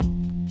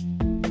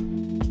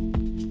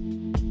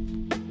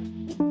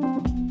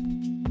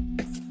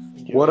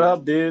What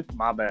up, dude?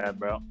 My bad,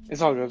 bro.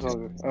 It's all good. It's all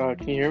good.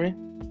 Can you hear me?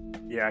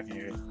 Yeah, I can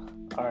hear you.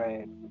 All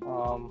right.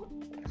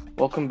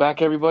 Welcome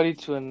back, everybody,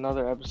 to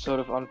another episode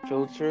of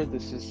Unfiltered.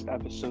 This is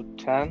episode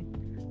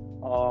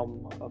 10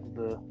 of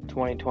the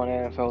 2020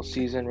 NFL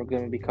season. We're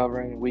going to be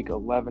covering week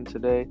 11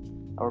 today,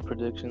 our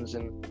predictions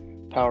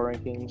and power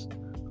rankings.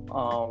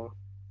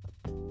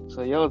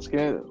 So yeah, let's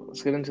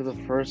get into the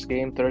first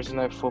game, Thursday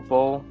Night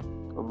Football.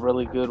 A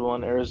really good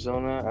one,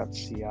 Arizona at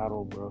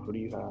Seattle, bro. Who do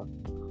you have?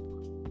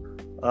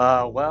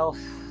 Well,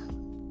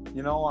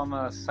 I'm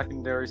a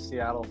secondary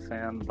Seattle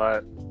fan,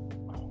 but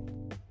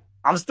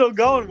I'm still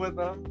going with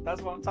them.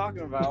 That's what I'm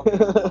talking about.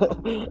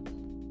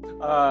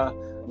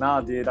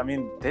 Nah, dude. I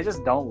mean, they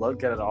just don't look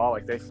good at all.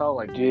 Like, they felt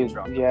like... Dude,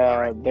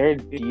 yeah, their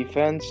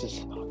defense is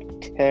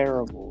fucking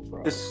terrible,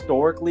 bro.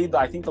 Historically,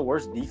 I think the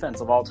worst defense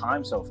of all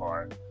time so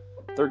far.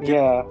 They're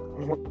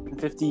getting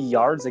 50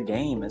 yards a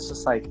game. It's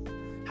just like,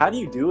 how do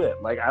you do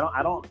it? Like,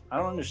 I don't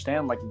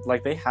understand.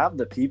 Like they have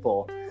the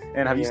people.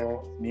 And have you seen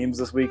memes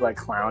this week, like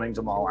clowning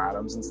Jamal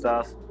Adams and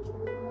stuff?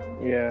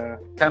 Yeah.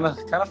 Kind of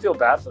feel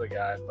bad for the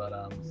guy,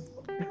 but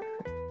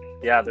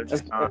yeah, they're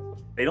just not.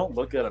 They don't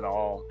look good at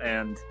all,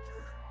 and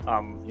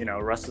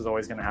Russ is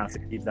always going to have to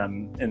keep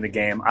them in the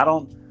game.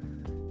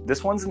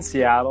 This one's in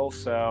Seattle,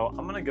 so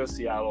I'm going to go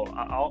Seattle.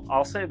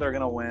 I'll say they're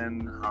going to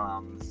win.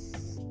 I'm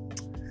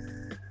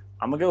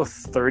going to go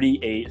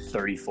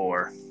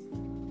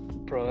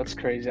 38-34. Bro, that's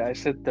crazy. I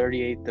said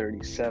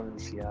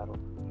 38-37 Seattle.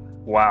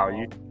 Wow,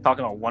 you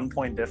talking a 1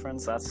 point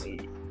difference? That's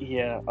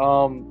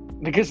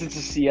because it's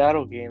a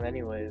Seattle game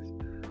anyways.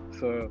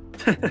 So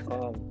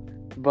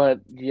but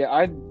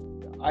yeah,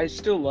 I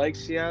still like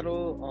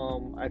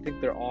Seattle. I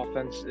think their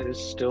offense is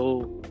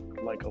still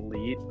like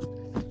elite.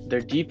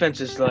 Their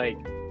defense is like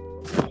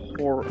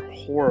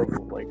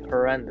horrible, like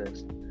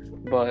horrendous.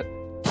 But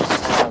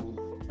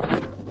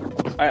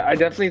I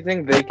definitely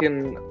think they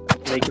can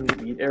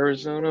beat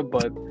Arizona,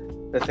 but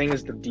the thing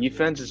is their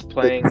defense is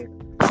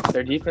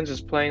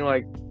playing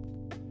like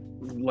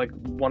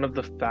one of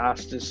the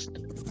fastest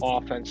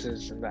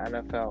offenses in the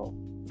NFL.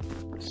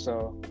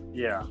 So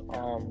yeah.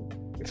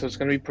 So it's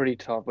gonna be pretty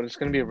tough, but it's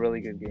gonna be a really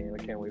good game.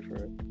 I can't wait for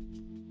it.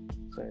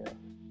 So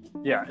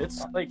yeah. Yeah,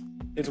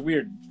 it's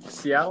weird.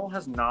 Seattle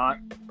has not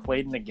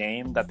played in a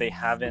game that they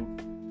haven't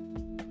been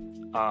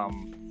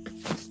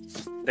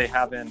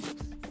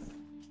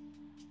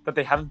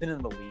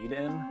in the lead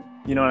in.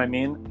 You know what I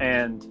mean?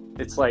 And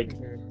it's like,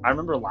 I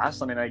remember last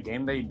Sunday night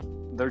game,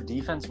 their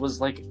defense was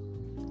like,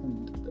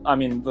 I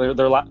mean,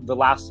 their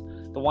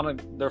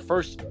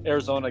first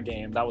Arizona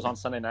game that was on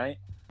Sunday night,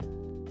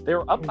 they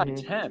were up by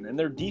 10, and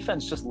their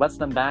defense just lets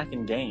them back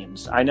in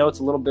games. I know it's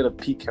a little bit of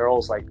Pete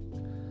Carroll's like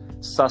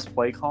sus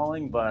play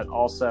calling, but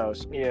also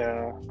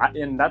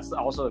and that's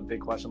also a big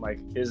question.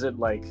 Like, is it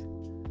like,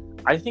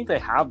 I think they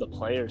have the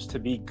players to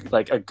be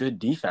like a good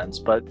defense,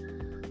 but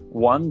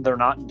one, they're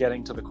not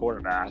getting to the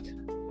quarterback.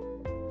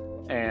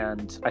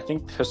 And I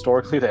think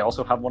historically they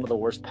also have one of the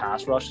worst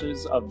pass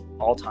rushes of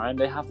all time.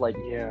 They have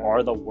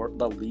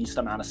the least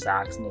amount of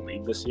sacks in the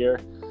league this year.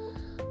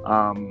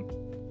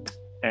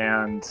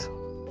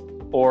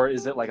 Or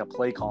is it like a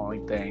play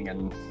calling thing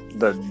and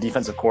the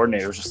defensive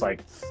coordinator is they're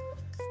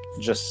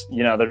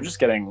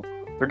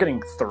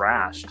getting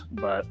thrashed.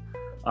 But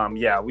we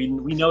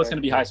know it's going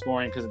to be high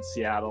scoring because it's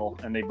Seattle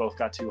and they both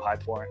got two high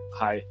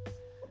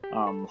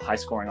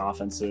scoring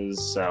offenses.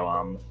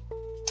 So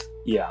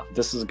yeah,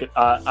 this is good.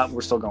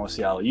 We're still going with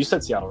Seattle. You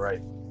said Seattle,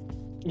 right?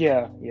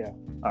 Yeah.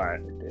 All right.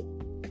 I did.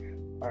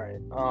 All right.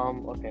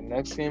 Okay,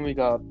 next game we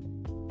got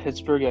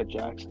Pittsburgh at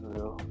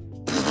Jacksonville.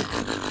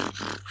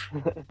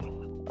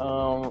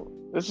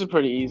 This is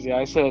pretty easy.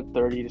 I said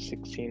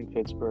 30-16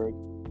 Pittsburgh.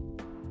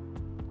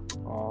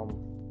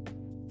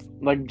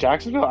 Like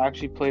Jacksonville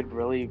actually played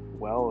really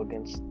well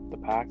against the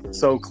Packers.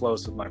 So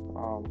close with my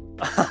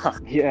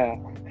yeah.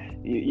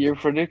 Your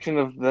prediction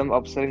of them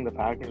upsetting the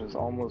Packers is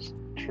almost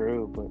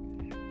true, but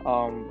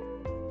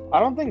I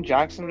don't think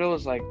Jacksonville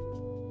is like,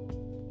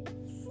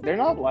 they're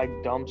not like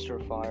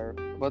dumpster fire,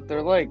 but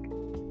they're like,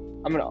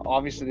 I mean,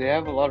 obviously they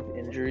have a lot of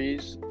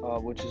injuries,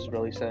 which is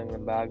really setting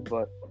them back,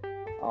 but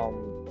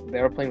they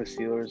are playing the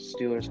Steelers.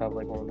 Steelers have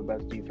like one of the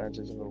best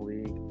defenses in the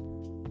league.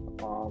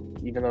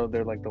 Even though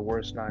they're like the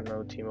worst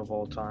 9-0 team of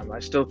all time, I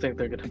still think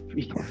they're gonna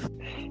beat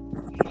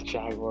the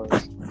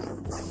Jaguars.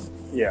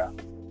 Yeah.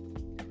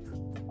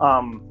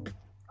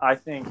 I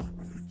think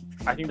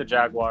the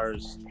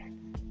Jaguars,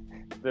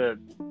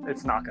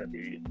 it's not going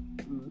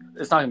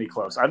to be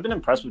close. I've been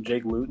impressed with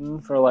Jake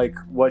Luton for like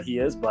what he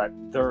is, but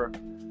the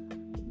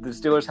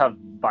Steelers have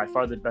by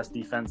far the best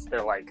defense.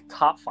 They're like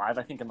top 5,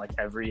 I think, in like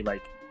every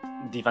like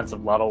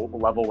defensive level,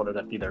 whether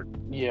that be their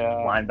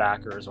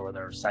linebackers or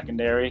their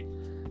secondary.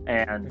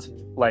 And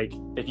like,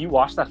 if you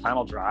watch that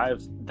final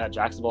drive that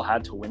Jacksonville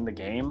had to win the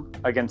game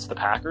against the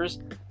Packers,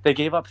 they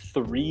gave up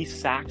 3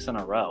 sacks in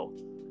a row.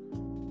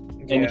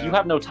 And if you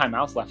have no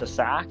timeouts left, a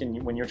sack,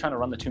 and when you're trying to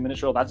run the 2-minute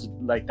drill, that's a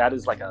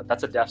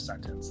death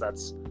sentence.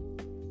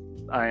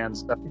 Yeah,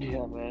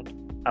 man.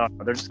 I don't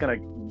know. They're just gonna.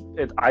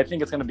 I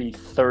think it's gonna be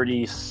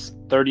 30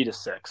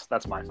 30-6.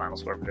 That's my final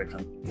score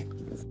prediction.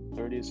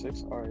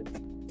 30-6. All right.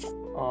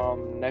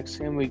 Next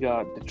game we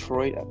got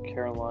Detroit at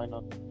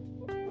Carolina.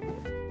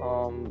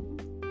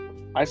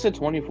 I said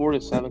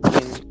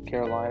 24-17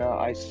 Carolina.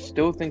 I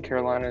still think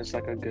Carolina is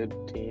like a good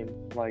team.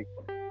 Like,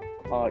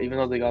 even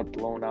though they got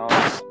blown out,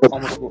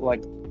 almost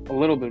like a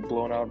little bit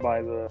blown out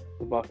by the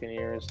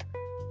Buccaneers,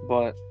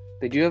 but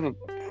they do have a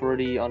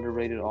pretty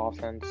underrated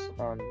offense.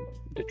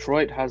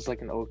 Detroit has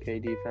like an okay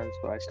defense,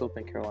 but I still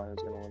think Carolina is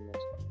going to win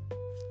this.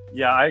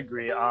 Yeah, I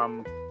agree.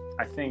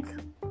 I think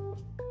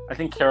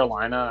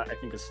Carolina,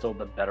 is still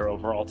the better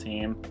overall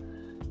team.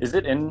 Is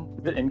it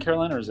in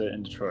Carolina or is it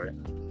in Detroit?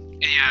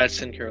 Yeah, it's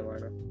in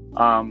Carolina.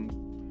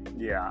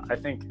 Yeah, I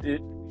think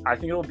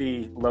it'll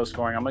be low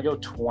scoring. I'm gonna go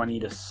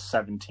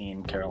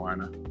 20-17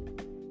 Carolina.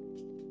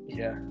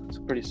 Yeah, it's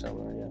pretty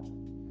similar. Yeah.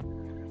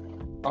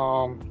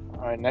 All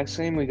right, next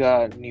game we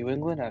got New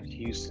England at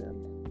Houston.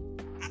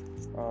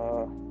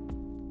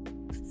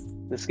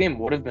 This game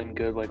would have been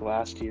good like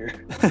last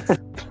year.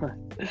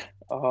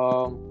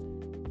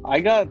 I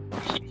got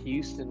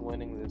Houston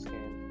winning this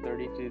game,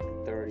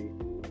 32-30.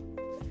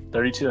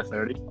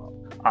 32-30.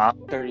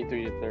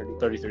 33-30.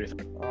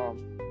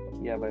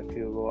 33-30. Yeah, by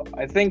field goal.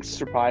 I think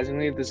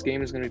surprisingly this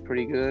game is going to be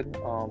pretty good.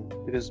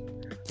 Because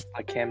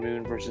like Cam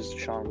Newton versus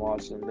Deshaun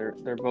Watson,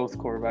 they're both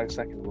quarterbacks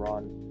that can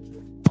run.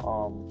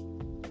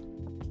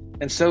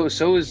 And so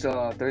is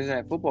Thursday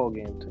Night Football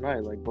game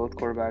tonight. Like both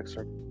quarterbacks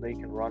they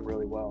can run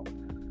really well.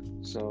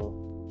 So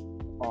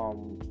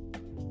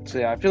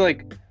yeah, I feel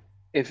like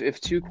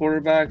if two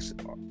quarterbacks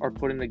are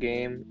put in the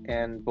game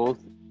and both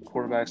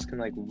quarterbacks can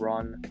like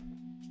run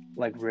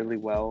like really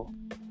well,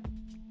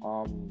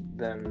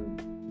 then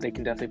they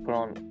can definitely put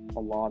on a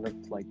lot of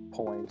like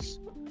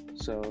points.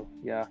 So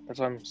yeah, that's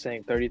why I'm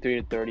saying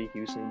 33-30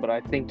 Houston. But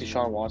I think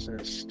Deshaun Watson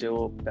is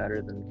still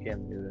better than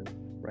Cam Newton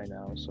right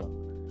now. So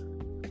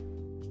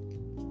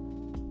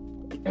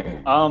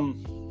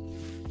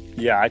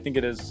yeah, I think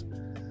it is.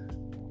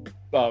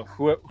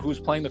 Who's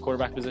playing the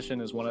quarterback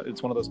position is one of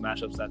those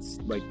matchups that's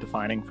like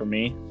defining for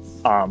me.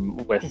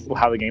 With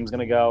how the game's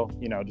gonna go,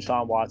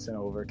 Deshaun Watson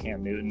over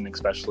Cam Newton,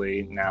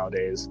 especially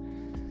nowadays,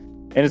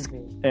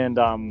 and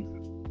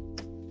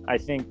I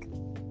think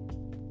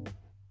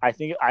I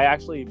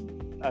actually,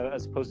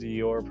 as opposed to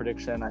your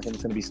prediction, I think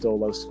it's gonna be still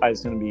low.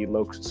 It's gonna be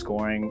low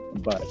scoring,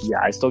 but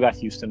yeah, I still got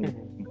Houston.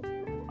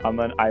 I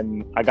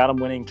got them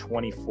winning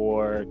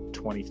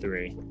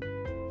 24-23.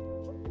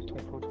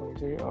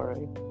 24-23. All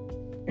right.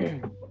 All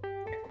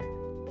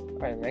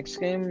right, next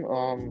game.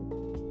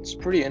 It's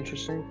pretty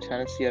interesting.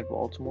 Tennessee at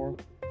Baltimore.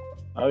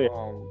 Oh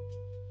yeah.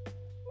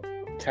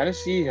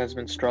 Tennessee has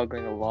been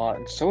struggling a lot,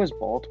 and so has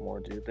Baltimore,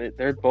 dude.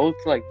 They're both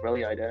like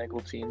really identical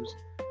teams.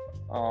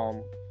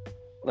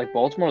 Like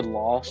Baltimore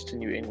lost to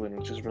New England,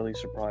 which is really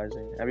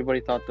surprising. Everybody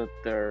thought that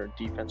their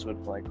defense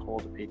would like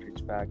hold the Patriots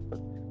back, but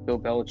Bill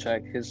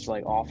Belichick, his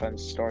like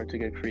offense started to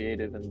get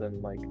creative, and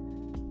then like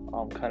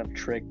kind of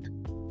tricked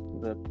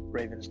the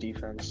Ravens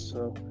defense.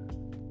 So.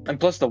 And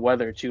plus the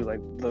weather too, like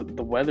the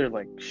weather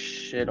like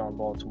shit on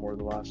Baltimore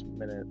the last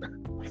minute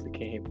of the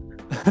game.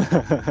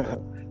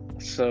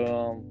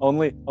 So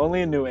only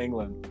in New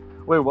England.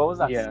 Wait, what was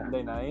that? Yeah.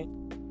 Sunday night?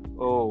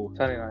 Oh,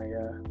 Sunday night,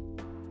 yeah.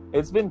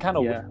 It's been kind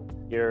of weird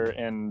here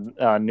in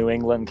New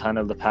England, kind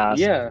of the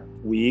past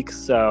week.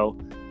 So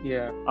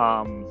yeah,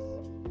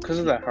 because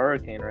of that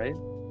hurricane, right?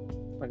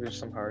 Like there's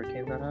some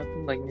hurricane that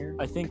happened like near.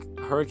 I think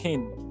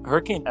Hurricane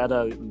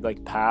Eta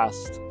like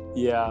passed.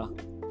 Yeah,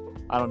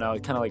 I don't know.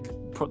 It kind of like.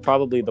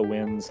 Probably the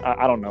winds.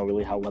 I don't know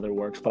really how weather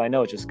works, but I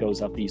know it just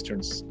goes up the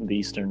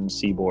eastern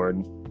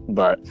seaboard.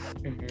 But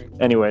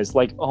anyways,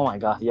 like, oh my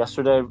god,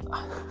 yesterday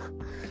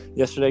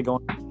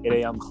going to 8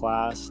 a.m.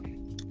 class,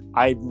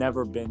 I've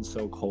never been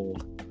so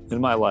cold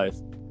in my life.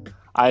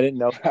 I didn't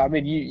know. I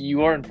mean,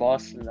 you are in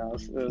Boston now,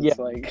 so it's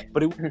like.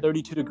 But it was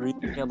 32 degrees.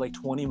 We had like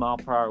 20 mile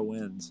per hour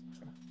winds.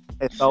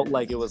 It felt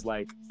like it was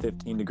like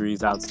 15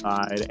 degrees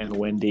outside and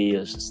windy.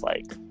 It's just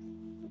like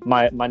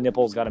my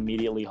nipples got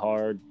immediately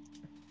hard.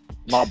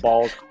 My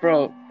balls,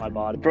 bro. My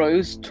body, bro. It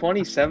was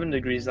 27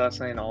 degrees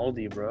last night in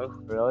Aldi, bro.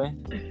 Really?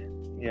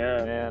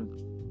 Yeah, man.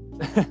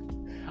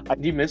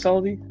 Do you miss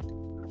Aldi?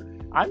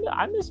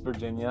 I miss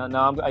Virginia.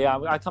 No,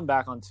 I come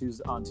back on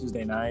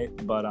Tuesday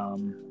night, but I'll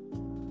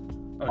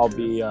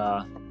be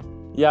I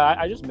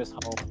just miss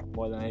home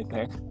more than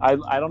anything.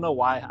 I don't know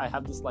why I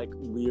have this like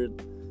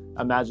weird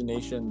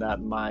imagination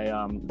that my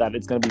that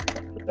it's gonna be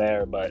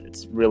there, but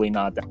it's really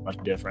not that much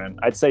different.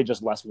 I'd say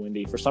just less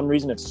windy. For some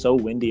reason, it's so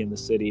windy in the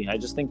city. I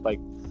think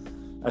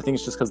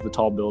it's just because of the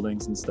tall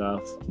buildings and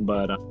stuff.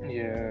 But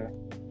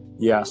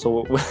yeah. So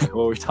what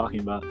were we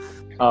talking about?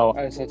 Oh, all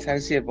right, so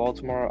Tennessee at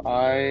Baltimore.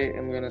 I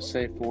am gonna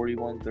say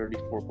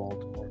 41-34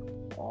 Baltimore.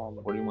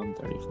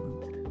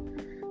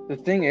 41-34. The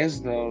thing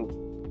is, though,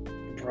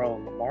 bro,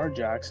 Lamar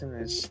Jackson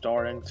is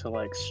starting to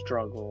like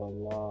struggle a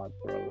lot,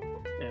 bro,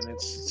 and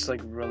it's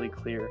like really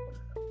clear.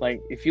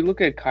 Like, if you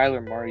look at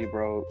Kyler Murray,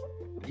 bro,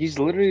 he's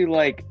literally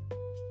like,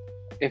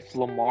 if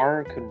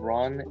Lamar could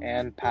run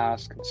and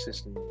pass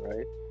consistently,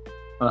 right?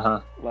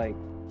 Uh-huh. Like,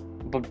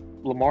 but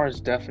Lamar is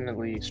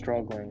definitely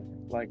struggling,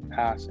 like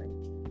passing.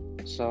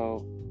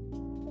 So,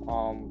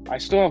 I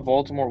still have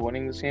Baltimore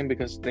winning this game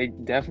because they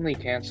definitely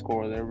can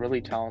score. They're really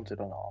talented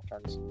on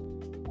offense,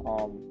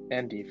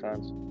 and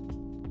defense.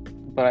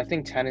 But I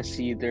think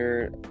Tennessee,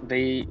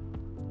 they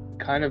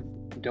kind of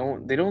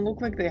don't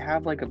look like they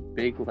have like a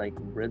big like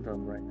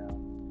rhythm right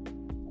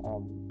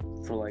now,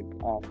 for like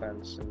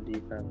offense and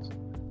defense,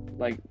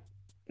 like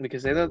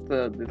because they let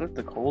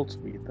the Colts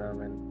beat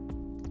them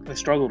and they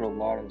struggled a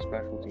lot on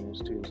special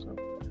teams too. So,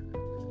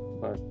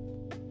 but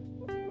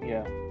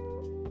yeah.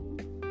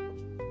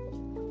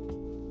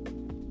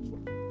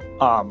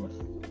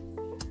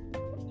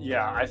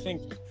 Yeah, I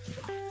think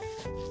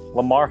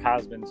Lamar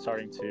has been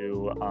starting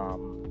to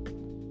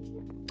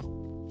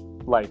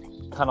like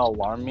kind of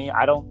alarm me.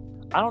 I don't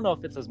know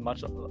if it's as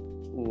much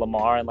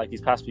Lamar, and like these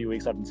past few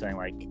weeks I've been saying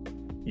like,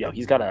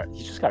 he's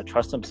just gotta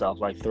trust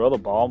himself, like throw the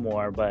ball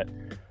more. But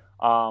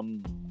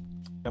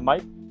it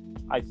might.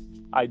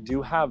 I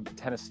do have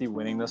Tennessee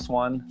winning this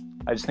one.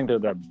 I just think they're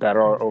the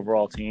better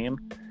overall team,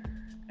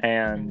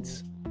 and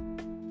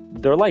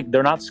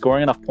they're not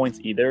scoring enough points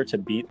either to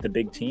beat the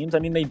big teams. I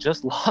mean, they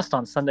just lost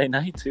on Sunday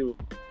night to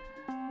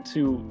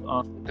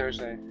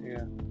Thursday,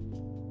 yeah,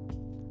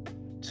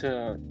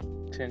 to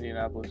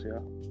Indianapolis, yeah.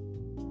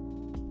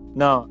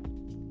 No.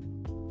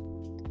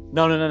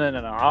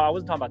 I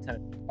wasn't talking about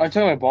Tennessee. Are you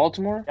talking about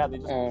Baltimore? Yeah, they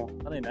just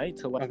Sunday night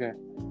to okay.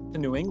 to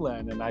New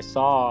England, and I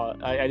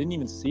didn't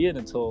even see it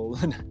until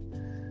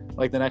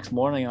like the next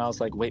morning, and I was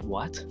like, wait,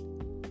 what?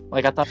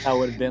 Like I thought that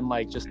would have been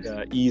like just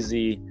an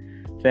easy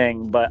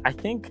thing, but I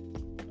think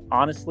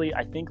honestly,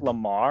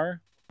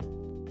 Lamar,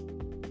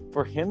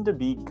 for him to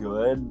be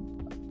good,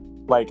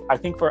 like I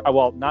think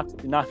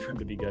not for him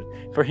to be good,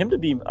 for him to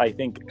be, I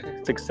think,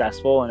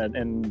 successful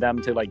and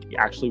them to like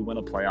actually win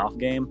a playoff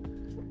game,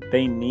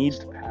 they need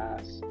to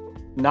pass.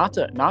 Not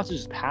to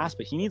just pass,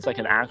 but he needs like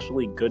an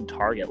actually good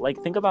target. Like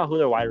think about who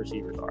their wide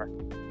receivers are.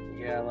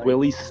 Yeah, like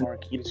Willie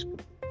Marquise,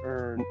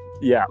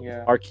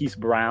 Marquise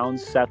Brown,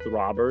 Seth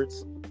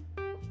Roberts,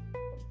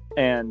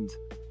 and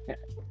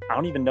I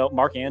don't even know.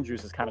 Mark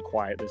Andrews is kind of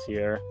quiet this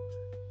year.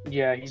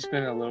 Yeah, he's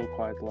been a little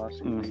quiet the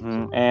last few weeks.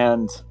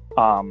 And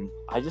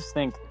I just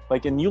think,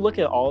 like, and you look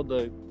at all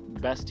the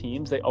best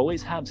teams, they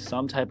always have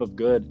some type of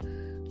good,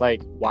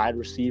 like, wide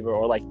receiver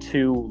or, like,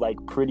 two, like,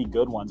 pretty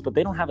good ones. But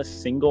they don't have a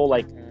single,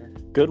 like,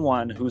 good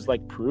one who's,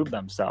 like, proved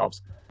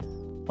themselves.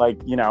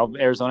 Like,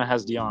 Arizona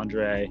has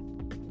DeAndre.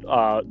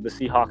 The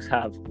Seahawks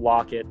have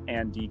Lockett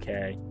and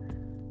DK.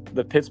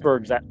 The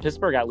Pittsburgh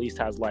at least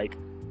has, like,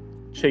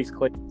 Chase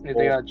Claypool.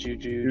 They got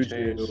Juju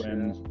Chase,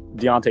 and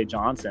Deontay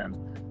Johnson.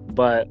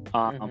 But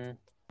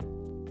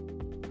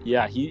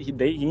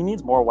he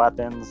needs more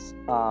weapons.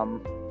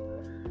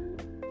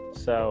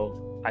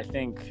 So I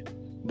think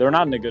they're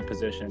not in a good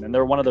position, and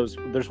they're one of those.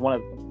 They're one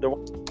of the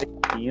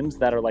teams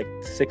that are like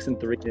 6-3 in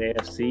the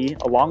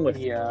AFC, along with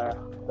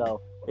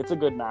So it's a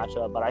good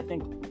matchup, but I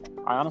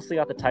honestly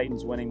got the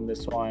Titans winning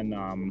this one,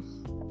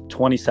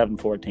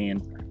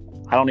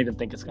 27-14. I don't even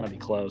think it's going to be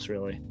close,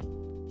 really.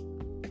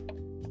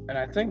 And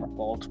I think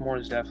Baltimore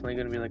is definitely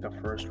going to be like a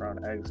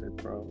first-round exit,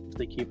 bro. If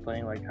they keep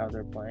playing like how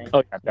they're playing,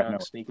 oh yeah,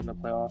 definitely sneak in the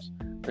playoffs,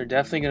 they're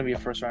definitely going to be a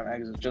first-round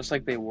exit, just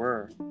like they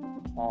were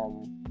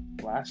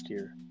last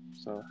year.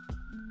 So,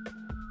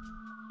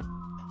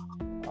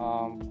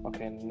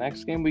 okay,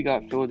 next game we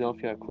got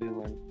Philadelphia at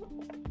Cleveland.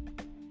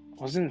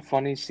 Wasn't it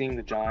funny seeing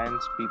the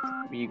Giants beat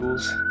the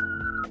Eagles?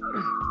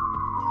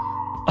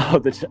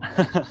 Oh,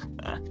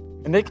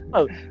 and they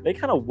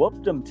kind of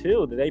whooped them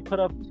too. They put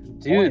up,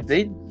 dude.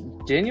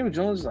 Daniel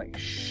Jones like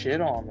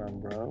shit on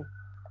them, bro.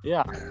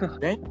 Yeah,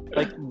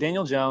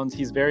 Daniel Jones,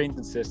 he's very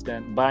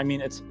inconsistent. But I mean,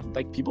 it's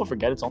like people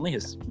forget it's only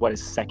his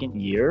second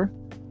year,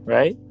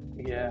 right?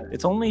 Yeah,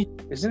 it's only.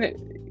 Isn't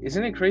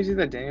it crazy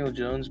that Daniel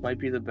Jones might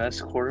be the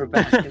best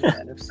quarterback in the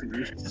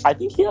NFC? I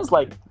think he has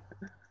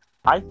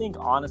I think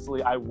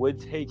honestly, I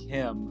would take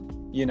him.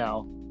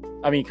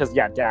 I mean, because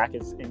Dak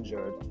is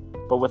injured.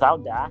 But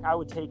without Dak, I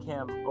would take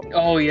him.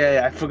 Oh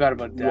yeah, I forgot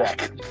about Dak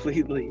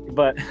completely.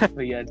 But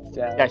yeah,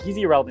 Dak. Yeah, he's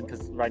irrelevant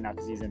because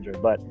he's injured.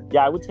 But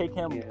yeah, I would take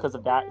him because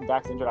of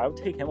Dak's injured. I would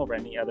take him over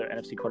any other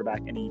NFC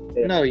quarterback.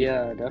 No,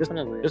 yeah,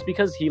 definitely. Just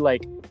because he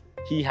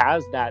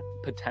has that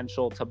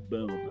potential to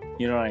boom.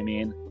 You know what I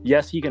mean?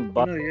 Yes, he can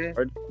butt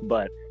hard,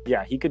 but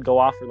yeah, he could go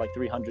off for like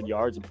 300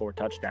 yards and 4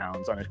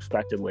 touchdowns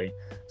unexpectedly.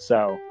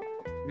 So.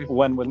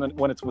 When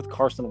it's with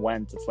Carson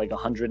Wentz, it's like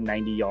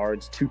 190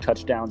 yards, 2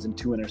 touchdowns, and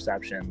 2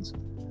 interceptions,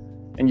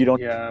 and you don't.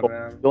 Yeah,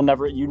 man.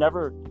 You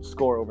never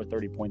score over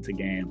 30 points a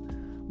game.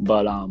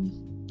 But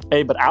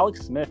but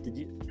Alex Smith,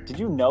 did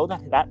you know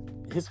that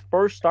his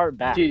first start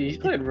back? Dude, he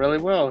played really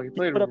well. He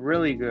played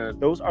really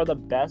good. Those are the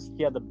best.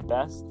 He had the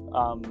best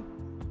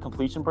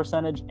completion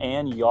percentage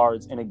and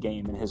yards in a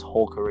game in his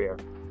whole career.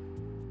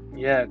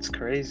 Yeah, it's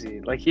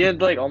crazy. Like he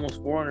had like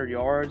almost 400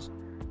 yards.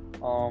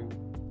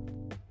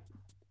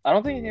 I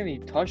don't think he had any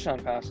touchdown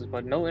passes,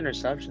 but no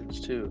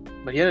interceptions too.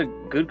 But he had a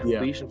good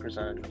completion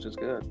percentage, which is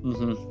good.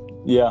 Mm-hmm.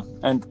 Yeah,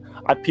 and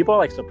people are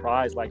like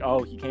surprised, like,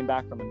 oh, he came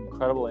back from an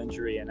incredible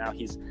injury, and now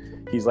he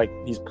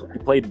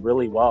played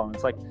really well. And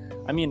it's like,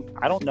 I mean,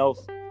 I don't know if,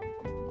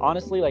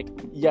 honestly, like,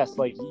 yes,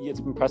 like it's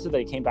impressive that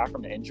he came back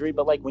from an injury,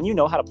 but like when you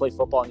know how to play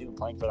football and you've been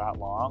playing for that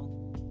long,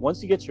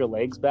 once you get your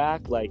legs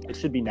back, like it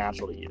should be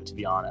natural to you, to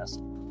be honest.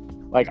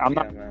 Like I'm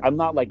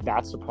not like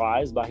that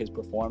surprised by his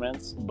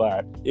performance,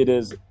 but it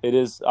is.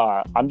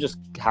 I'm just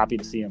happy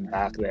to see him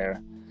back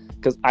there.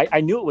 Because I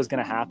knew it was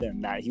going to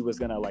happen, that he was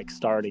going to like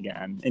start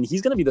again, and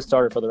he's going to be the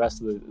starter for the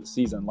rest of the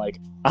season.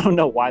 Like, I don't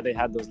know why they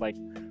had those like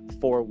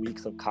 4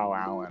 weeks of Kyle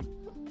Allen,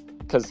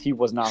 because he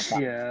was not that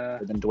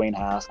better than Dwayne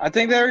Haskins. I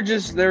think they were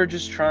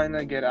just trying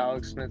to get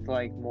Alex Smith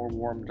like more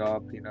warmed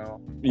up, you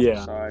know.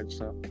 Yeah. Side,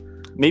 so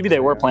maybe they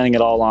were planning it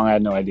all along. I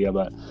had no idea,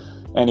 but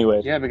anyway.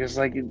 Yeah, because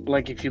like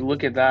if you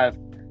look at that,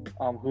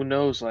 who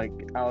knows? Like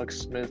Alex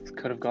Smith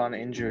could have gone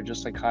injured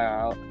just like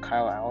Kyle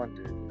Allen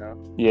did.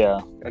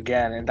 Yeah.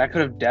 Again, and that could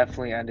have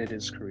definitely ended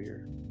his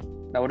career.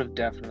 That would have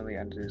definitely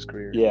ended his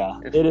career. Yeah.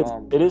 If, it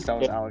is. That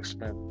was Alex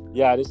Smith.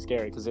 Yeah, it is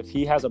scary because if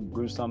he has a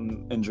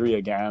gruesome injury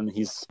again,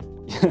 he's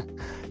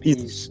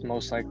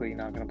most likely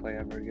not going to play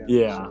ever again.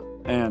 Yeah,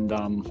 so. And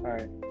all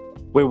right.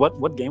 Wait,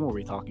 what game were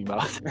we talking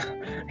about?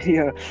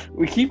 Yeah,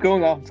 we keep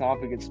going off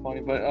topic. It's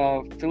funny,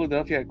 but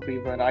Philadelphia at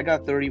Cleveland. I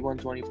got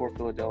 31-24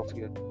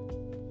 Philadelphia.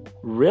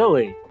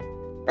 Really?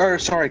 Or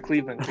sorry,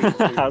 Cleveland. Not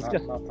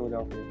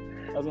Philadelphia.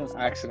 I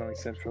accidentally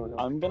said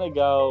Philadelphia.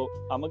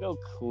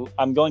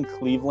 I'm going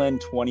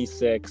Cleveland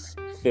 26,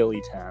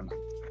 Philly 10.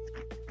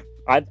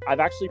 I've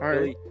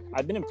actually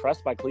I've been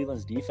impressed by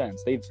Cleveland's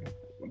defense.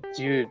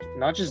 Dude,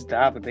 not just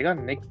that, but they got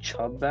Nick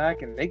Chubb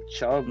back, and Nick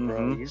Chubb,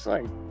 bro, he's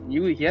like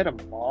he had a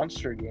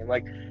monster game.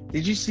 Like,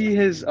 did you see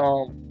his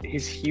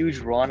huge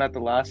run at the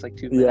last like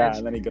 2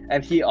 minutes? Yeah,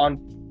 and he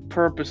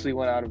purposely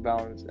went out of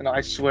bounds, and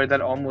I swear that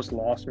almost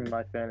lost me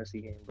my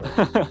fantasy game,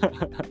 bro.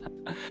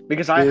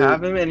 Because I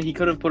have him, and he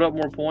could have put up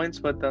more points,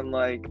 but then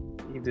like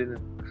he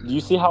didn't. Do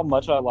you see how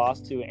much I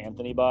lost to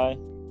Anthony by?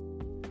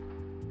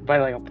 By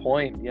like a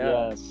point,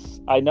 yeah. Yes,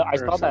 I know. I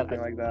saw that.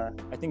 Like that.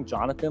 I think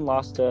Jonathan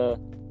lost to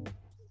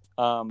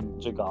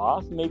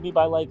Jagoff maybe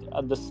by like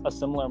a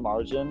similar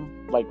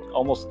margin, like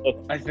almost.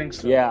 I think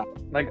so. Yeah,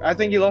 like I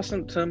think he lost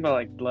to him by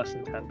like less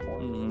than 10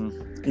 points.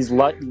 Mm-hmm. He's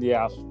like,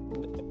 yeah.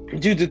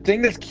 Dude, the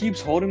thing that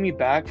keeps holding me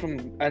back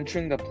from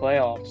entering the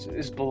playoffs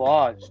is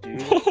Balaj,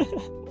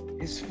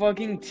 dude. His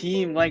fucking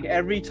team, like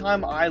every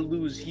time I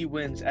lose, he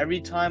wins.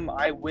 Every time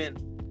I win,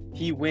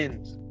 he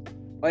wins.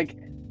 Like,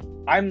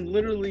 I'm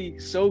literally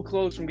so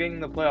close from getting in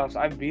the playoffs.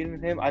 I've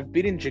beaten him. I've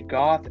beaten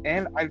Jagoff,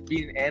 and I've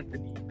beaten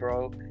Anthony,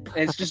 bro.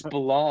 And it's just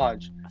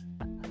Balaj.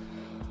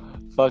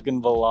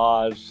 Fucking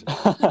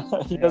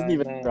Balaj. He doesn't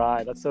even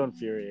try. That's so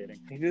infuriating.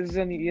 He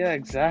doesn't. Yeah,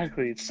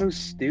 exactly. It's so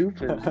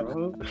stupid,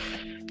 bro.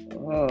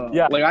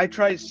 Yeah, like I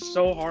try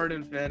so hard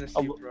in fantasy,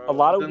 bro. A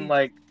lot of weeks,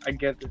 like I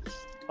get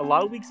this. A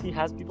lot of weeks he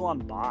has people on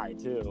bye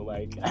too.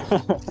 Like,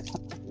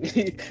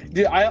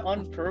 dude,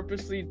 I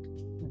purposely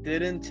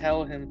didn't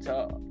tell him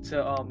to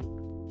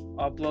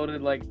upload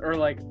it like or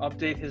like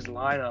update his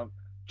lineup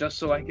just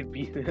so I could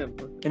beat him.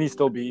 And he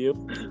still beat you?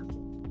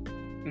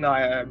 No,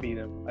 I beat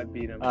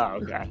him. Oh,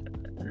 okay.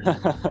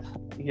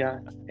 Yeah,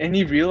 and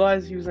he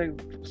realized, he was like,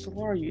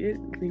 "Solar, he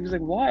was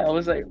like, why?" I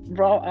was like,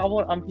 "Bro,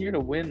 I'm here to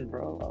win,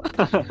 bro."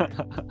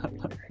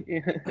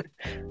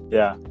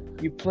 Yeah.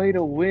 You play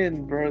to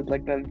win, bro.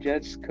 Like that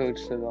Jets coach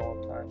said all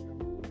the time.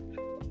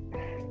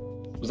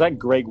 Was that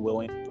Greg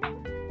Williams?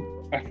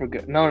 I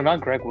forget. No,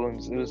 not Greg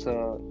Williams. It was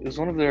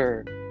one of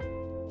their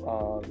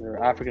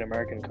African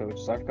American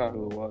coaches. I forgot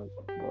who it was.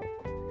 But...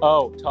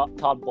 Oh,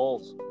 Todd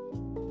Bowles.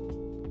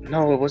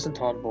 No, it wasn't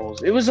Todd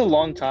Bowles. It was a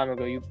long time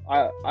ago.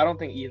 I don't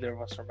think either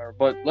of us remember.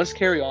 But let's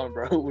carry on,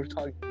 bro. We're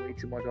talking way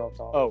too much off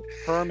topic. Oh,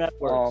 Herm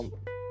Edwards.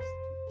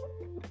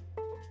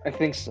 I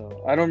think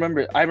so. I don't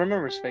remember. I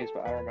remember his face,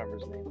 but I don't remember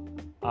his name.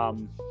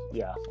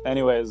 Yeah.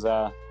 Anyways,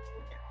 all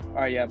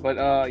right, yeah,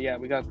 but yeah,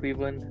 we got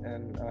Cleveland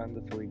and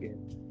the Philly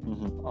game.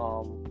 Mm-hmm.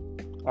 All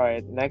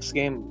right, next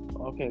game.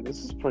 Okay,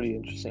 this is pretty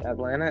interesting.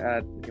 Atlanta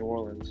at New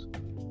Orleans.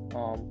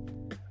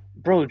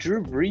 Bro,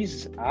 Drew Brees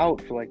is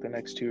out for like the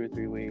next 2 or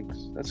 3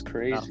 weeks. That's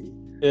crazy.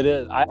 It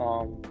is.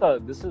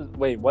 This is.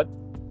 Wait, what?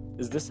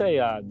 Is this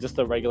just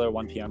a regular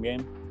 1 p.m.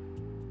 game?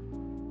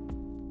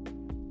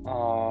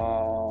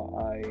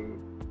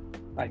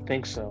 I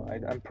think so.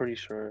 I'm pretty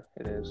sure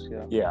it is.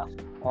 Yeah. Yeah.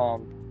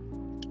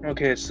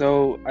 Okay,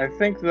 so I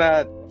think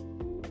that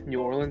New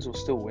Orleans will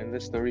still win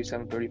this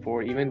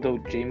 37-34, even though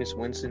Jameis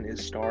Winston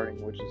is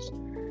starting, which is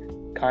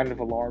kind of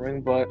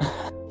alarming. But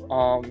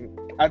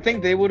I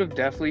think they would have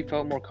definitely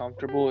felt more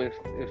comfortable if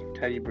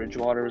Teddy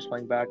Bridgewater was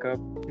playing backup.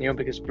 You know,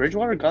 because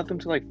Bridgewater got them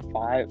to like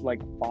five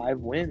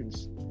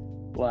wins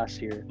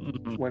last year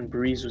when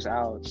Breeze was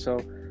out. So,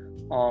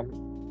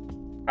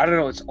 I don't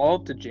know. It's all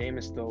up to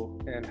Jameis though,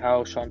 and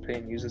how Sean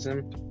Payton uses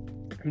him.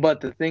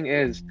 But the thing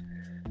is,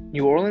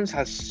 New Orleans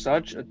has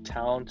such a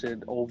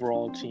talented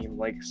overall team,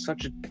 like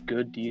such a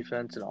good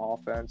defense and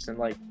offense, and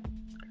like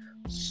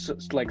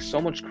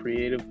so much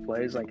creative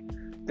plays. Like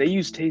they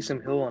use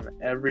Taysom Hill on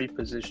every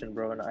position,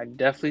 bro, and I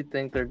definitely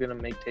think they're gonna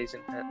make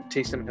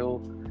Taysom Hill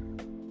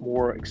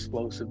more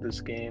explosive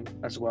this game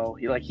as well.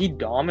 He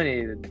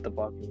dominated the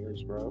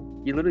Buccaneers,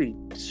 bro. He literally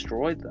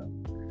destroyed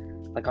them,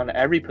 like on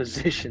every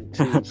position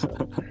too.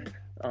 So,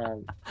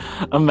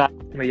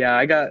 but yeah,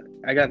 I got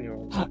New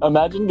Orleans.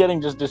 Imagine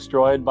getting just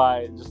destroyed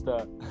by just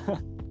a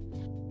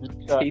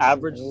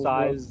average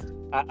sized,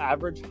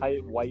 average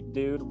height white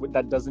dude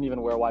that doesn't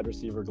even wear wide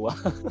receiver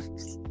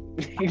gloves.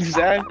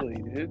 Exactly,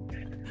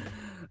 dude.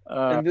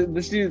 And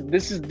this dude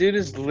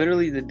is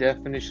literally the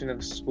definition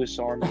of Swiss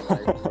Army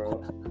knife,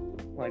 bro.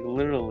 Like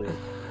literally.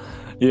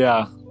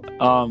 Yeah.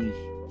 I'm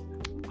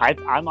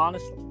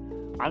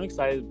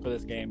excited for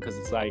this game because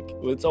it's like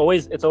it's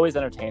always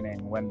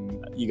entertaining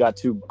when you got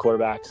two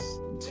quarterbacks,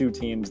 two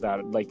teams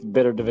that like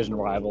bitter division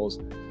rivals,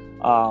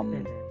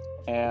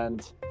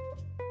 and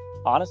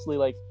honestly,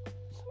 like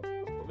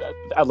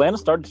Atlanta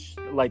started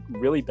like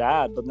really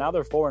bad, but now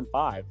they're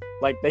 4-5.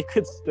 Like they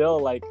could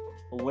still like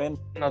win.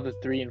 No, they're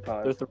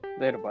 3-5.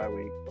 They had a bye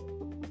week.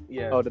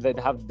 Yeah. Oh, did they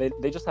have? They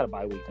just had a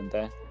bye week, didn't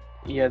they?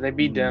 Yeah, they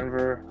beat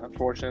Denver,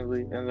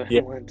 unfortunately, and they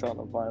went on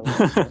a bye week.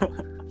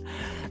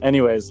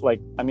 Anyways,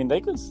 like I mean,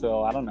 they could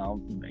still, I don't know,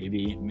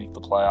 maybe make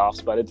the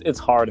playoffs, but it's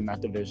hard in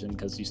that division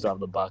because you still have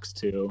the Bucks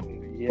too.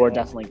 Yeah. Or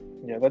definitely.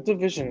 Yeah, that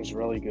division is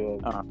really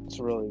good. It's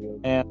really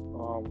good. And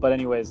but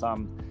anyways, I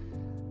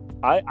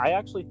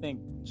actually think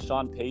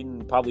Sean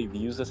Payton probably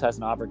views this as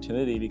an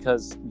opportunity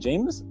because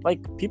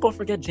people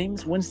forget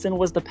Jameis Winston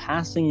was the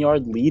passing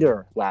yard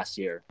leader last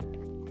year.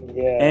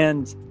 Yeah.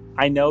 And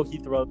I know he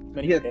throws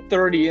many. He had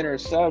 30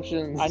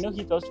 interceptions. I know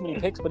he throws too many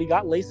picks, but he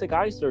got LASIK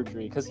eye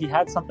surgery because he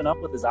had something up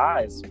with his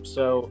eyes.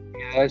 So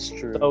yeah, that's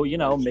true. So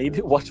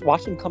maybe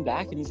watch him come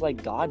back and he's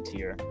like God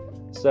tier.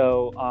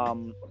 So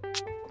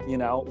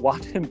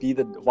watch him be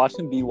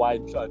why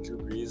Drew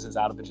Brees is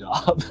out of a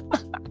job.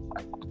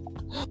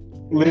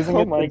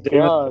 Oh my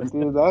god,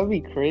 dude, that would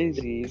be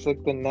crazy. He's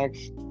like the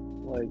next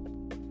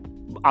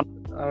I'm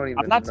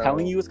not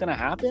telling you it's gonna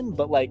happen,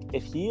 but like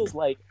if he is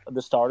like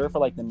the starter for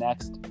like the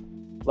next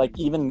like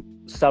even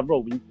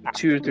several weeks,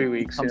 2 or 3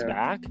 weeks, comes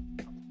back,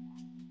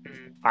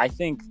 I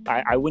think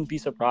I wouldn't be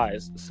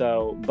surprised.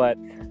 So, but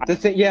the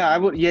thing, I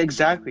would,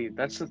 exactly.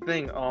 That's the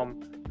thing.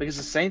 Because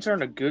the Saints are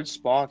in a good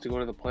spot to go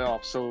to the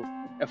playoffs. So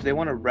if they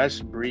want to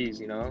rest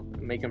Breeze,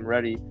 make him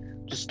ready,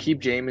 just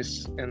keep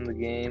Jameis in the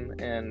game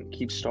and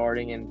keep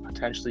starting and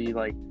potentially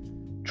like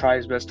try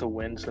his best to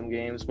win some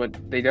games. But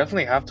they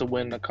definitely have to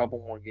win a couple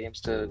more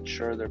games to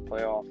ensure their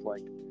playoff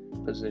like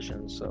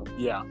position. So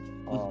yeah.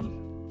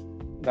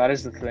 That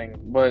is the thing.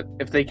 But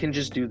if they can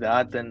just do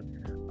that, then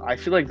I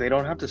feel like they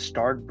don't have to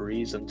start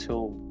Breeze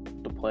until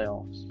the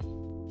playoffs.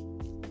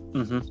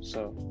 Mm-hmm.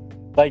 So,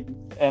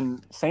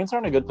 and Saints are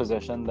in a good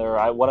position.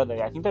 What are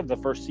they? I think they're the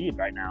first seed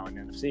right now in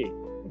the NFC.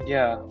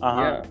 Yeah.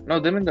 Yeah. No,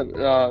 them in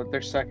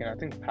they're second. I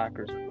think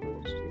Packers are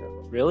first. Yeah.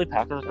 Really?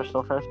 Packers are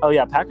still first? Oh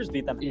yeah, Packers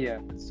beat them. Yeah.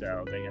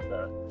 So they get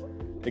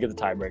the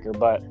tiebreaker.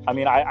 But I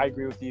mean, I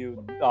agree with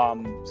you.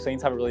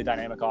 Saints have a really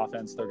dynamic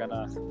offense.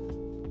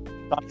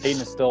 Sean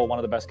Payton is still one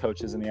of the best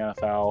coaches in the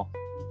NFL.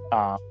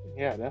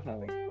 Yeah,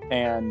 definitely.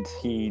 And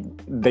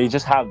they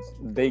have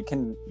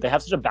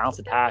such a balanced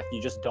attack.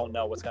 You just don't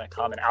know what's going to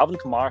come. And Alvin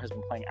Kamara has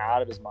been playing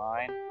out of his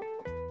mind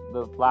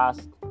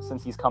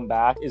since he's come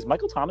back. Is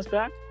Michael Thomas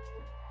back?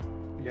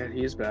 Yeah,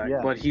 he is back. Yeah.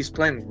 But he's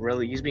being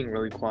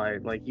really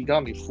quiet. Like he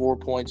got me 4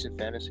 points in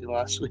fantasy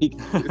last week.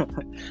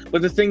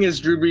 But the thing is,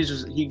 Drew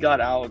Brees he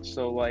got out,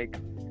 so like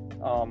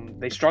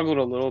they struggled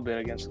a little bit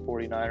against the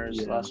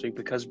 49ers last week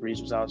because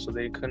Brees was out, so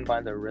they couldn't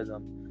find their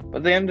rhythm.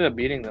 But they ended up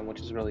beating them, which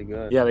is really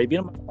good. Yeah, they beat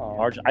them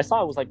margin. I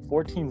saw it was like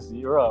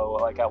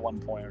 14-0 like at one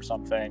point or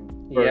something.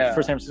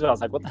 For San Francisco, I was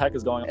like, what the heck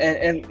is going on?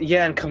 And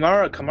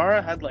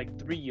Kamara had like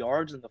 3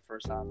 yards in the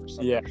first half or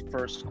something. Yeah.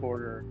 First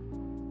quarter.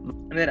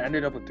 And then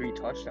ended up with 3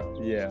 touchdowns.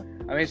 Yeah.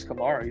 I mean, it's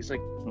Kamara. He's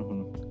like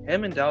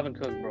him and Dalvin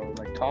Cook, bro,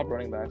 like top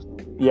running backs in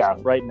the league. Yeah,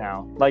 right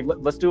now. Like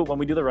let's do it when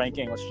we do the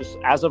ranking. Let's just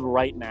as of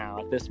right now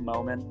at this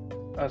moment.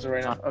 As of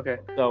right now. Okay.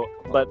 So,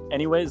 but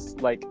anyways,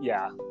 like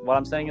what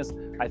I'm saying is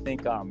I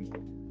think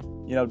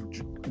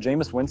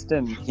Jameis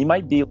Winston, he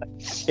might be,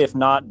 if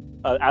not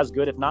as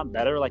good, if not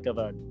better, like of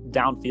a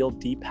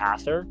downfield deep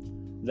passer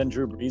than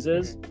Drew Brees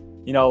is.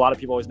 A lot of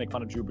people always make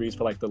fun of Drew Brees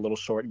for like the little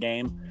short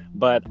game,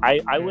 but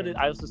I would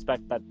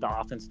suspect that the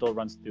offense still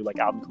runs through like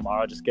Alvin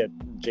Kamara, just get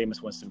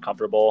Jameis Winston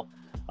comfortable.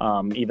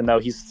 Even though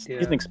he's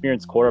an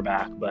experienced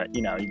quarterback, but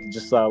you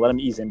just let him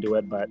ease into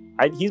it. But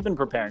he's been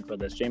preparing for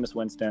this. Jameis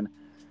Winston,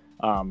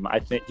 I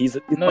think he's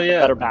one of the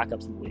better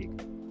backups in the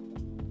league.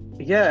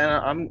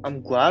 Yeah, and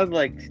I'm glad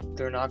like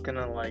they're not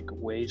gonna like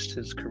waste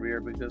his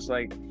career because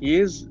like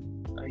he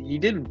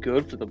did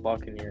good for the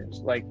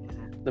Buccaneers like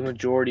the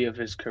majority of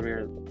his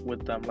career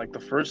with them. Like the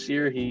first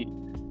year he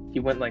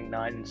went like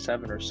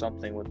 9-7 or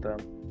something with them.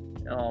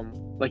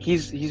 Like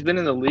he's been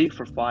in the league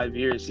for 5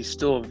 years. He's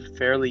still a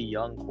fairly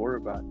young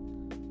quarterback.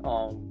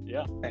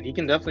 And he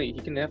can definitely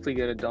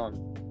get it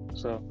done.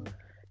 So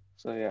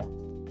yeah.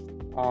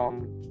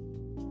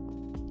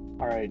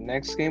 All right,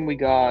 next game we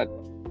got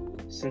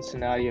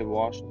Cincinnati at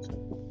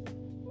Washington.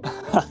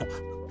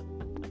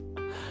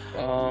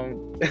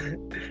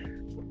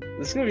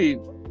 This is gonna be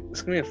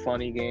a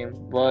funny game,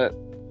 but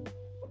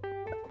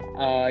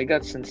I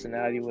got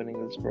Cincinnati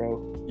winning this,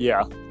 bro.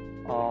 Yeah.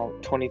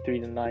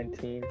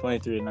 23-19.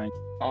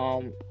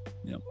 23-9.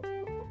 Yep.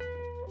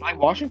 Like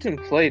Washington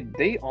played,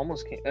 they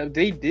almost came.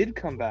 They did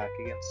come back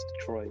against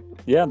Detroit.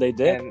 Yeah, they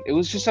did. And it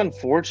was just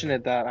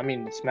unfortunate that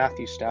it's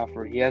Matthew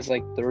Stafford. He has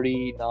like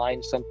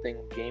 39 something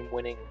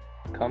game-winning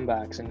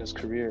comebacks in his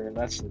career, and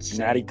that's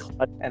insane.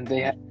 And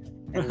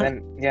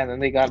then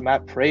they got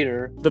Matt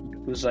Prater,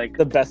 who's like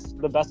the best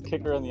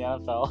kicker in the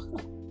NFL.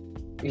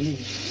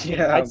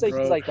 Yeah, I'd say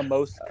he's like the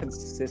most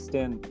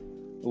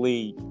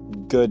consistently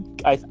good.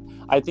 I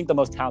think the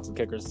most talented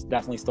kicker is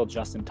definitely still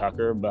Justin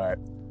Tucker, but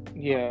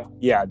yeah,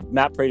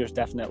 Matt Prater's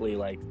definitely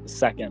like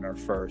second or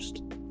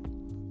first.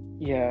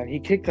 Yeah, he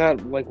kicked that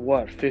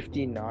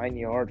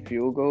 59-yard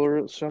field goal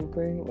or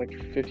something, like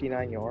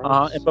 59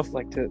 yards,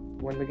 and to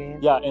win the game.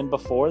 Yeah, and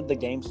before the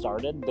game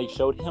started, they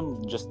showed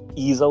him just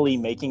easily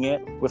making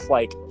it with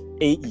 8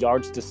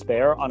 yards to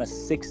spare on a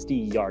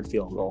 60-yard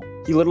field goal.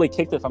 He literally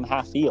kicked it from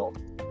half field.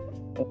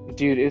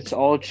 Dude, it's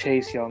all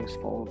Chase Young's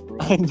fault, bro.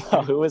 I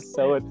know, it was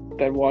so...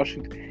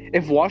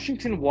 If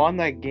Washington won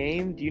that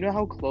game, do you know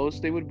how close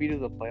they would be to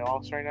the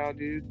playoffs right now,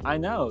 dude? I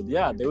know,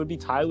 yeah. They would be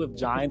tied with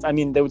Giants. I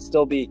mean, they would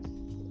still be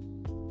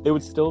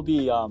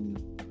behind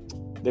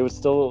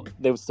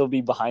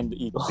the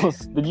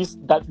Eagles.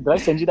 Did I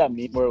send you that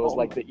meme where it was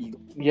the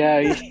Eagles?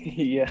 Yeah,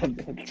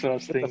 that's what I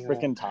was thinking. The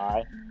freaking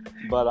tie.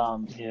 But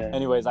yeah.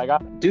 Anyways,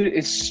 dude,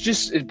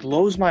 it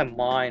blows my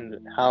mind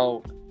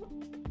how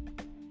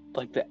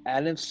the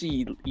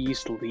NFC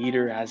East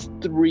leader has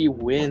 3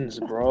 wins,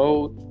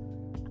 bro.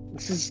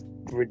 This is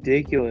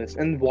ridiculous.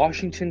 And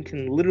Washington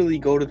can literally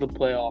go to the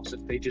playoffs if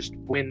they just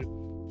win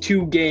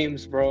 2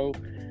 games, bro.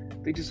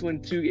 They just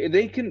win 2.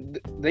 They can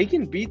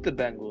beat the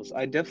Bengals.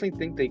 I definitely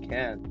think they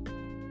can.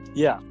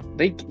 Yeah.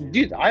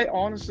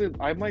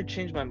 I might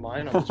change my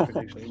mind on this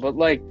prediction, but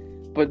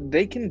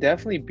they can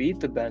definitely beat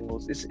the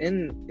Bengals. It's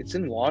in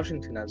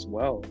Washington as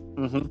well.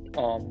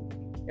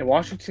 Mm-hmm. And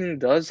Washington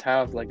does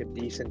have a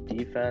decent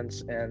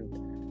defense, and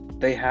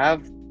they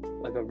have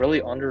a really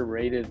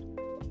underrated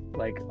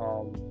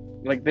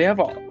they have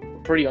a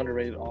pretty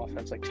underrated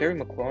offense. Terry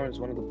McLaurin is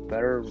one of the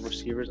better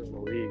receivers in the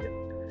league.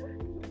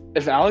 And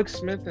if Alex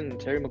Smith and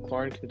Terry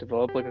McLaurin can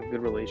develop a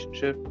good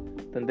relationship,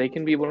 then they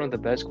can be one of the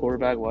best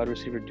quarterback wide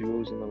receiver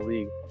duos in the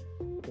league.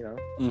 You know?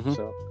 Mm-hmm.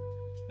 So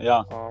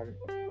yeah.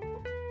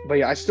 But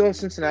yeah, I still have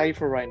Cincinnati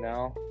for right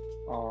now.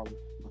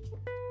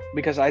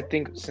 Because I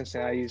think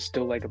Cincinnati is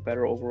still a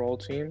better overall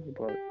team,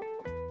 but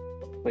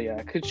yeah,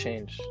 it could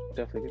change.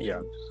 Definitely could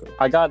change. So.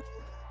 I got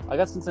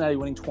Cincinnati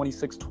winning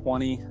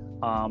 26-20.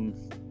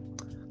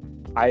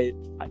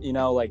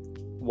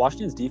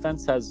 Washington's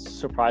defense has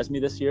surprised me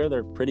this year.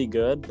 They're pretty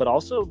good, but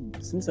also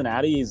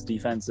Cincinnati's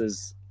defense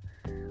is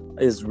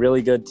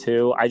really good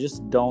too. I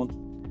just don't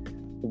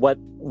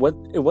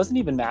it wasn't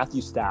even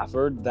Matthew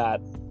Stafford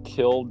that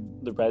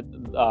killed the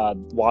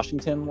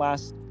Washington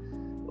last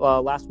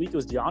week. It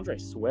was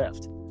DeAndre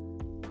Swift.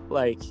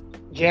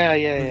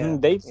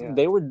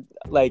 They were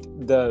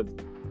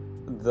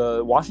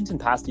the Washington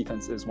pass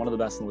defense is one of the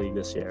best in the league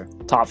this year.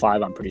 Top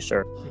 5, I'm pretty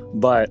sure.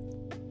 But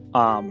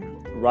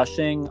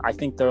rushing, I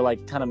think they're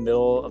kind of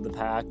middle of the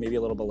pack, maybe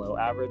a little below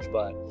average.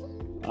 But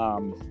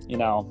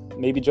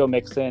maybe Joe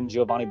Mixon,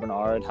 Giovanni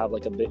Bernard have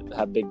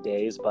big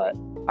days. But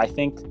I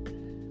think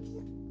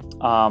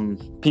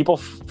people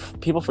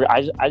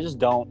forget. I just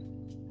don't.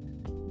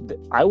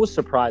 I was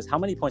surprised how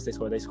many points they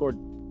scored. They scored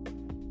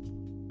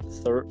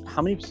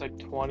how many? It's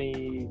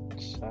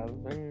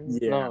 27.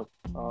 Yeah.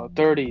 No,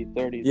 30.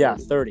 Yeah,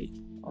 30.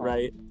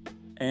 Right.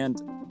 And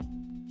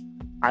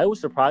I was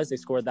surprised they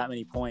scored that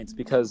many points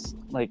because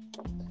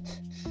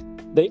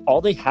all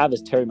they have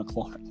is Terry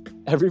McLaurin.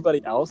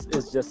 Everybody else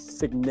is just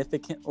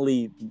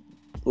significantly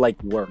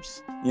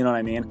worse. You know what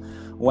I mean?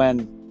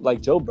 When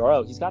Joe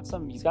Burrow, he's got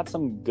some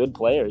good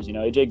players.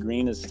 AJ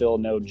Green is still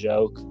no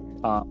joke.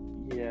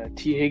 Yeah,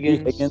 T.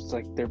 Higgins is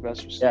their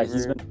best receiver. Yeah,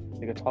 he's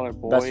been a taller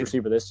boy. Best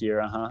receiver this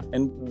year,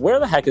 And where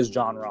the heck is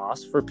John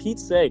Ross? For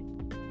Pete's sake.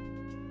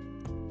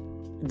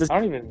 I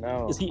don't even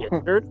know. Is he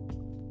injured?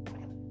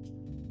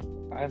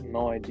 I have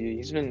no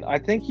idea. I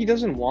think he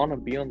doesn't want to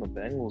be on the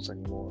Bengals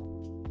anymore.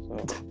 So,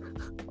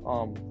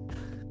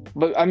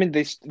 but I mean,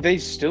 they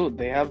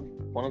have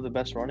one of the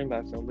best running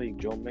backs in the league,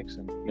 Joe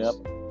Mixon.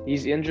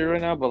 He's injured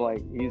right now, but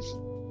he's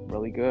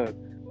really good.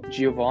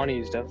 Giovanni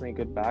is definitely a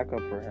good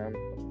backup for him.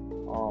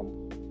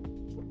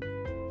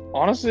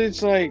 Honestly,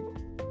 it's I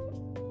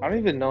don't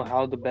even know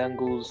how the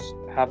Bengals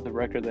have the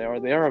record they are.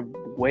 They are a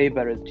way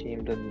better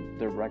team than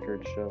their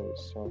record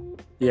shows. So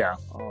yeah,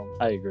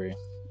 I agree.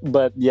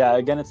 But yeah,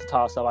 again, it's a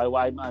toss-up.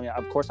 I mean,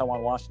 of course, I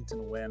want Washington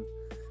to win.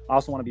 I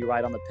also want to be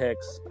right on the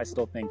picks. I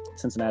still think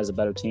Cincinnati is a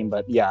better team,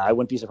 but yeah, I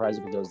wouldn't be surprised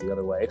if it goes the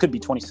other way. It could be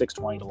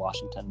 26-20 to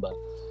Washington, but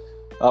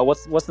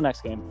what's the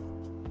next game?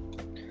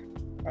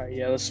 All right,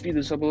 yeah, let's speed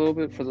this up a little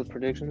bit for the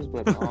predictions.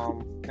 But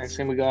next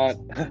game we got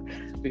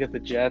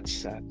the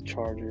Jets at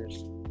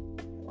Chargers.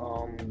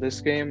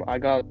 This game I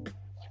got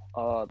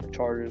the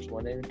Chargers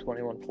winning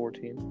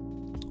 21-14.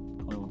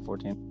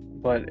 21-14.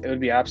 But it would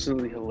be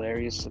absolutely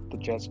hilarious if the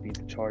Jets beat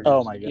the Chargers.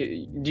 Oh my god!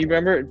 Do you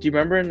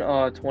remember in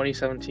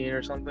 2017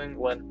 or something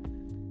when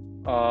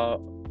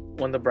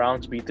the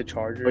Browns beat the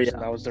Chargers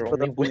and that was their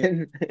only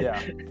win?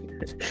 Yeah,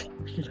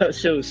 that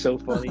show is so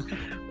funny.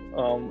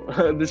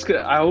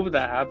 I hope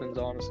that happens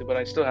honestly, but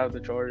I still have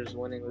the Chargers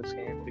winning this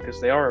game because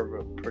they are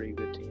a pretty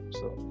good team.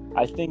 So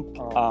I think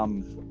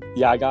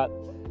I got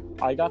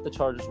the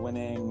Chargers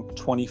winning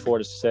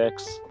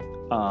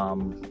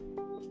 24-6.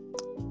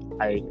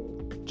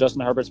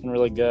 Justin Herbert's been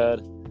really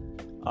good.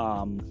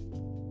 But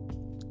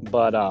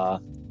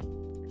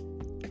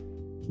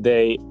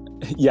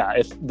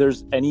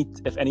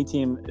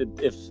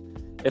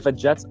if a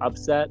Jets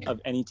upset of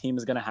any team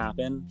is going to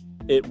happen,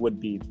 it would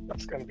be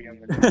that's going to be on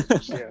the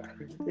news, yeah.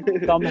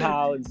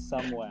 somehow in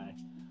some way.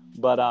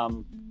 But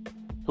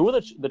who were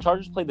the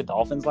Chargers played the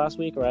Dolphins last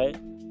week, right?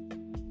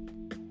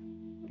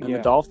 And the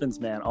Dolphins,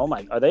 man, oh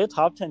my, are they a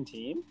top 10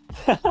 team?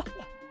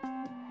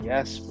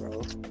 Yes,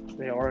 bro.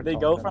 They are. They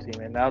go from team,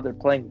 and now they're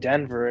playing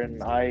Denver,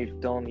 and I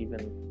don't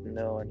even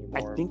know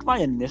anymore. I think my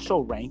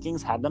initial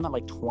rankings had them at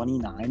like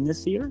 29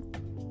 this year.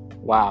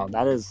 Wow,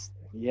 that is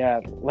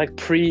like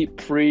pre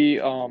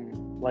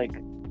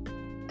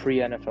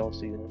NFL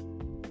season.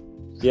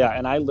 Yeah,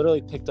 and I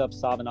literally picked up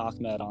Salvon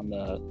Ahmed on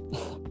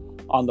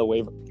the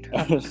waiver.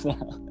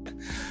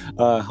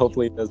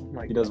 Hopefully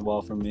he does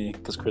well for me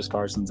because Chris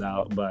Carson's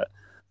out, but.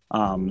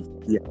 I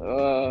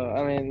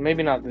mean,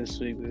 maybe not this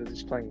week because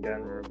he's playing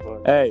Denver.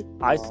 But hey,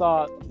 I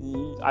saw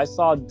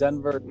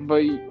Denver,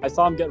 but I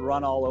saw him get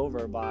run all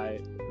over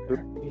by.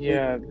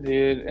 Yeah,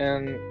 dude,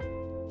 and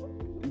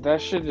that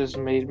shit just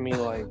made me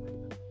like,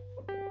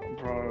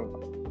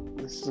 bro,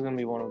 this is gonna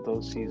be one of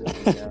those seasons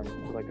again,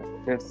 like a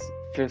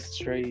fifth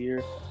straight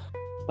year.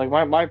 Like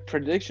my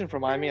prediction for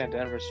Miami at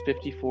Denver is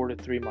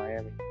 54-3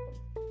 Miami.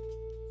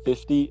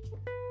 50.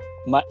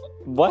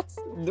 What?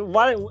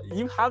 Why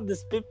you have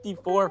this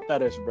 54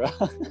 fetish, bro?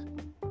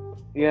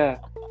 Yeah,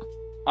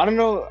 I don't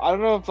know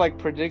if like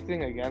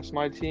predicting against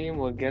my team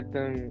will get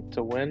them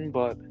to win,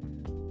 but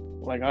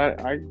like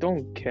I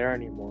don't care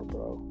anymore,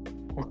 bro.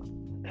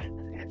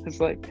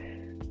 It's like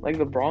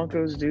the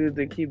Broncos, dude.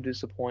 They keep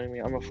disappointing me.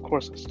 Of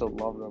course I still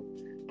love them,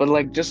 but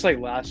like just like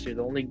last year,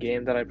 the only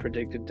game that I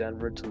predicted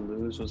Denver to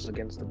lose was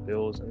against the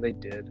Bills, and they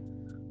did.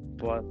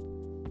 But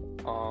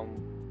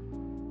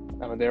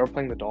I mean, they were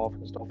playing the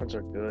Dolphins. Dolphins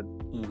are good,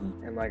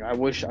 and like I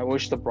wish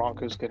the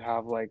Broncos could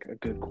have like a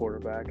good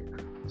quarterback.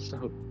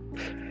 So,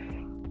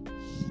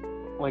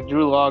 like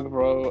Drew Lock,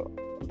 bro.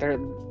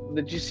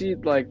 Did you see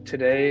like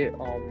today?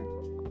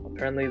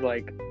 Apparently,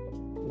 like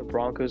the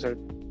Broncos are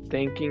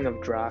thinking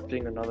of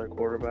drafting another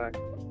quarterback.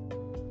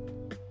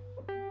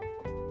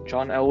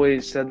 John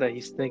Elway said that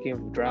he's thinking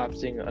of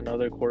drafting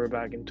another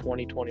quarterback in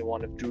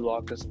 2021 if Drew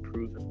Lock doesn't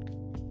prove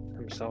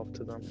himself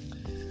to them.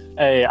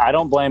 Hey, I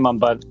don't blame him,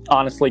 but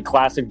honestly,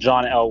 classic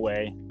John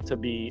Elway to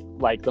be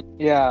like the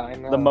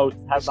most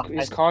has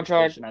his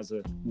contract as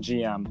a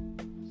GM.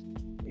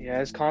 Yeah,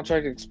 his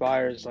contract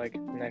expires like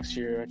next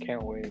year. I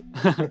can't wait.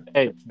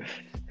 Hey,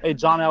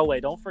 John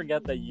Elway, don't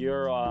forget that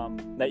you're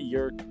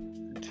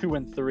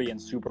 2-3 in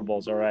Super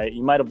Bowls. All right,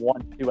 you might have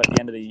won 2 at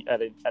the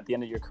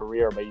end of your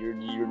career, but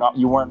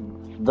you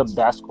weren't the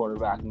best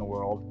quarterback in the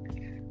world.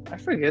 I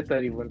forget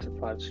that he went to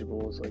 5 Super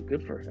Bowls. Like,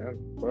 good for him,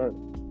 but.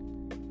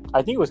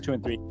 I think it was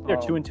 2-3. Either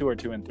 2-2 or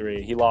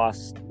 2-3. He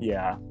lost.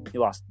 Yeah, he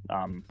lost.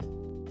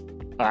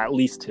 At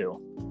least 2.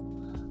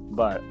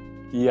 But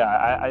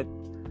yeah,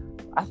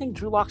 I think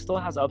Drew Lock still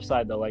has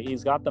upside though. Like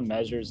he's got the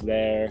measures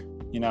there,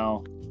 you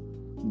know.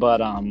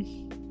 But I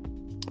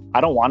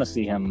don't want to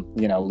see him,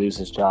 lose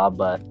his job.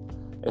 But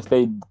if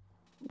they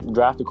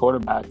draft a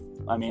quarterback,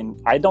 I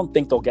mean, I don't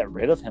think they'll get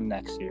rid of him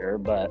next year.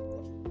 But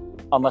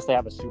unless they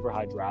have a super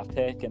high draft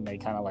pick and they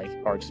kind of like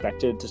are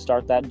expected to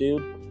start that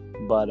dude,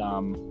 but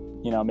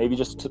maybe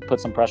just to put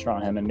some pressure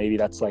on him, and maybe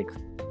that's like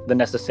the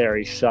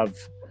necessary shove,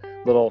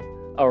 little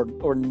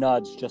or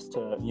nudge just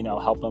to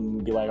help him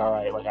be like, all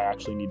right, like I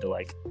actually need to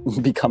like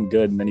become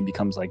good, and then he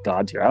becomes like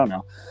God tier. I don't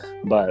know,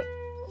 but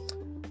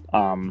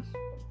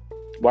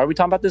why are we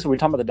talking about this? Are we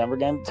talking about the Denver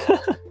game?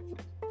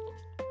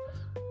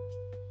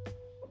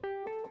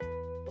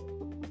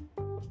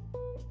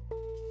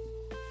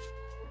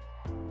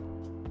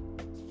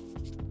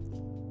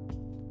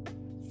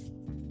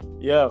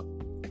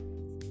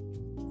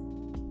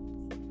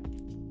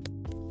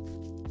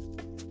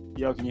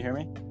 Yo, can you hear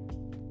me?